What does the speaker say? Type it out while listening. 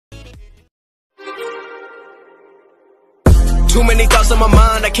Too many thoughts on my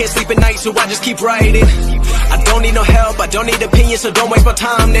mind, I can't sleep at night, so I just keep writing. I don't need no help, I don't need opinions, so don't waste my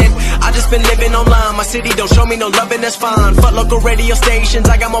time then. I just been living online, my city don't show me no love and that's fine. Fuck local radio stations,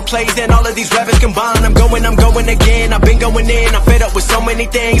 I got more plays than all of these rappers combined. I'm going again, I've been going in, I'm fed up with so many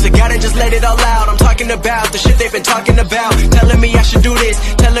things, I gotta just let it all out. I'm talking about the shit they've been talking about, telling me I should do this,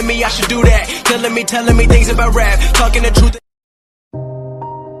 telling me I should do that, telling me things about rap, talking the truth.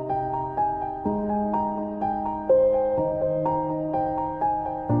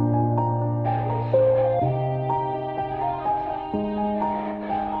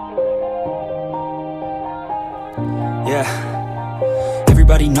 Yeah,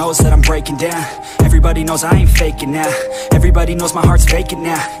 everybody knows that I'm breaking down. Everybody knows I ain't faking now. Everybody knows my heart's vacant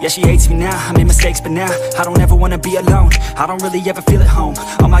now. Yeah, she hates me now, I made mistakes, but now I don't ever wanna be alone. I don't really ever feel at home,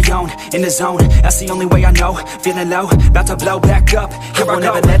 on my own, in the zone. That's the only way I know, feeling low, about to blow back up. Here I won't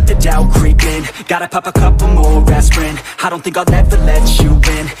ever let the doubt creep in. Gotta pop a couple more aspirin. I don't think I'll ever let you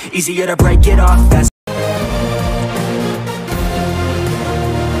in. Easier to break it off fast.